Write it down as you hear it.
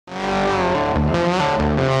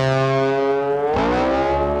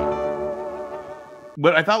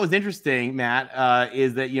what I thought was interesting, Matt,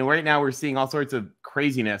 is that, right now we're seeing all sorts of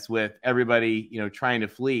craziness with everybody, trying to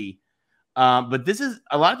flee. But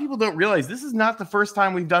a lot of people don't realize this is not the first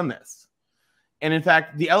time we've done this. And in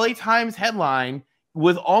fact, the LA Times headline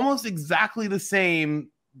was almost exactly the same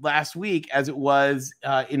last week as it was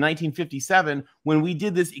in 1957 when we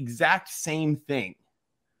did this exact same thing.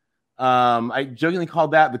 I jokingly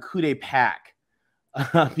called that the coup d'etat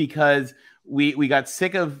because we got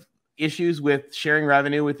sick of issues with sharing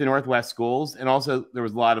revenue with the Northwest schools. And also there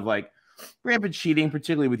was a lot of rampant cheating,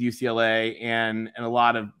 particularly with UCLA, and a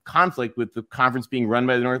lot of conflict with the conference being run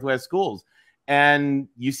by the Northwest schools. And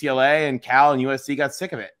UCLA and Cal and USC got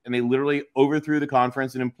sick of it. And they literally overthrew the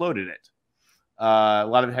conference and imploded it. A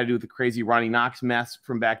lot of it had to do with the crazy Ronnie Knox mess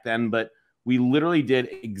from back then. But we literally did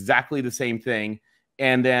exactly the same thing.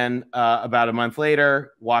 And then about a month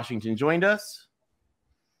later, Washington joined us.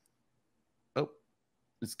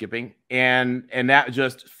 Skipping, and that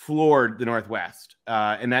just floored the Northwest,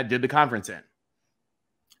 and that did the conference in.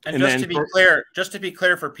 And just to be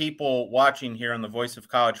clear for people watching here on the Voice of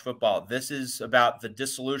College Football, this is about the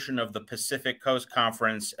dissolution of the Pacific Coast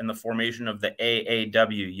Conference and the formation of the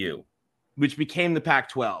AAWU, which became the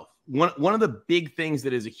Pac-12. One of the big things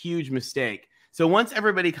that is a huge mistake. So once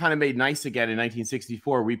everybody kind of made nice again in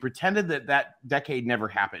 1964, we pretended that decade never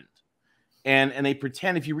happened. And they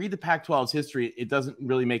pretend, if you read the Pac-12's history, it doesn't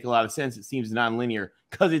really make a lot of sense. It seems nonlinear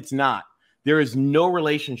because it's not. There is no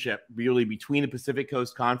relationship really between the Pacific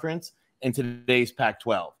Coast Conference and today's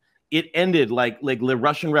Pac-12. It ended like the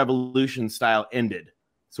Russian Revolution style ended,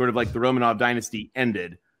 sort of like the Romanov dynasty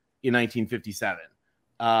ended in 1957.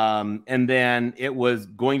 And then it was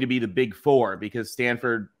going to be the Big Four because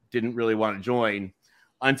Stanford didn't really want to join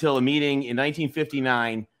until a meeting in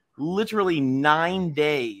 1959, literally 9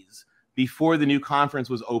 days before the new conference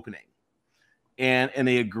was opening. And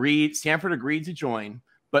they agreed, Stanford agreed to join,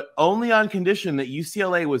 but only on condition that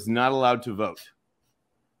UCLA was not allowed to vote.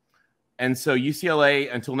 And so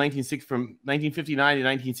UCLA until from 1959 to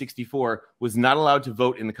 1964 was not allowed to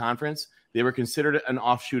vote in the conference. They were considered an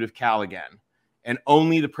offshoot of Cal again. And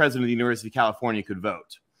only the president of the University of California could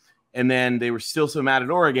vote. And then they were still so mad at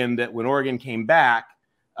Oregon that when Oregon came back,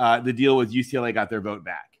 the deal was UCLA got their vote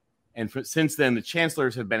back. And since then, the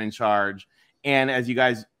chancellors have been in charge. And as you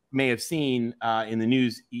guys may have seen in the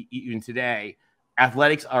news even today,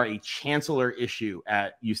 athletics are a chancellor issue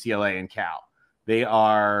at UCLA and Cal. They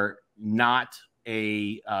are not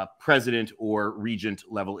a president or regent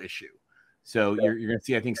level issue. So you're going to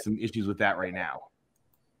see, I think, some issues with that right now.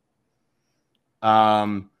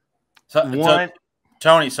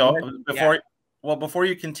 Tony, before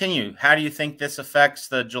you continue, how do you think this affects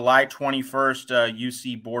the July 21st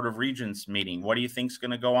UC Board of Regents meeting? What do you think is going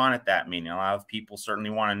to go on at that meeting? A lot of people certainly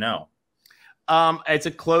want to know. It's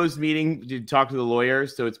a closed meeting to talk to the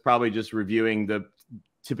lawyers, so it's probably just reviewing the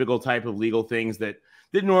typical type of legal things that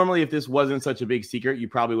normally, if this wasn't such a big secret, you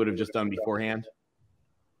probably would have just done beforehand.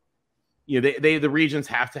 The regents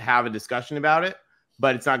have to have a discussion about it,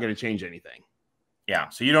 but it's not going to change anything. Yeah,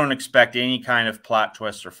 so you don't expect any kind of plot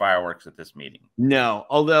twists or fireworks at this meeting? No,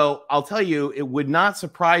 although I'll tell you, it would not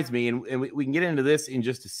surprise me, and we can get into this in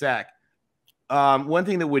just a sec. One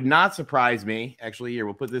thing that would not surprise me, actually, here,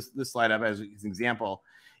 we'll put this slide up as an example,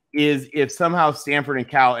 is if somehow Stanford and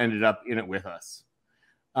Cal ended up in it with us.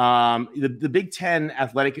 The Big Ten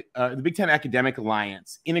Academic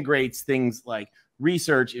Alliance integrates things like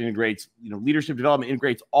research, integrates leadership development,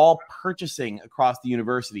 integrates all purchasing across the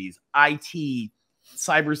universities, IT,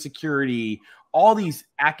 cybersecurity, all these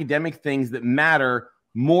academic things that matter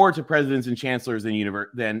more to presidents and chancellors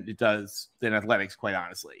than athletics, quite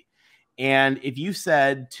honestly. And if you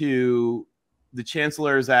said to the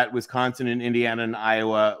chancellors at Wisconsin and Indiana and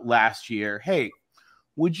Iowa last year, hey,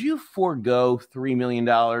 would you forego $3 million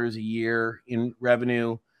a year in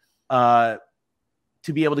revenue to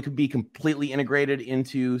be able to be completely integrated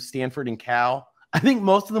into Stanford and Cal? I think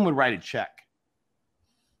most of them would write a check.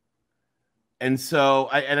 And so,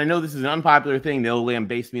 I know this is an unpopular thing. They'll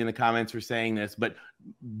lambaste me in the comments for saying this, but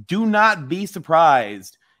do not be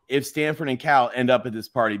surprised if Stanford and Cal end up at this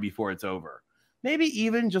party before it's over. Maybe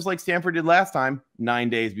even just like Stanford did last time,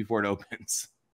 9 days before it opens.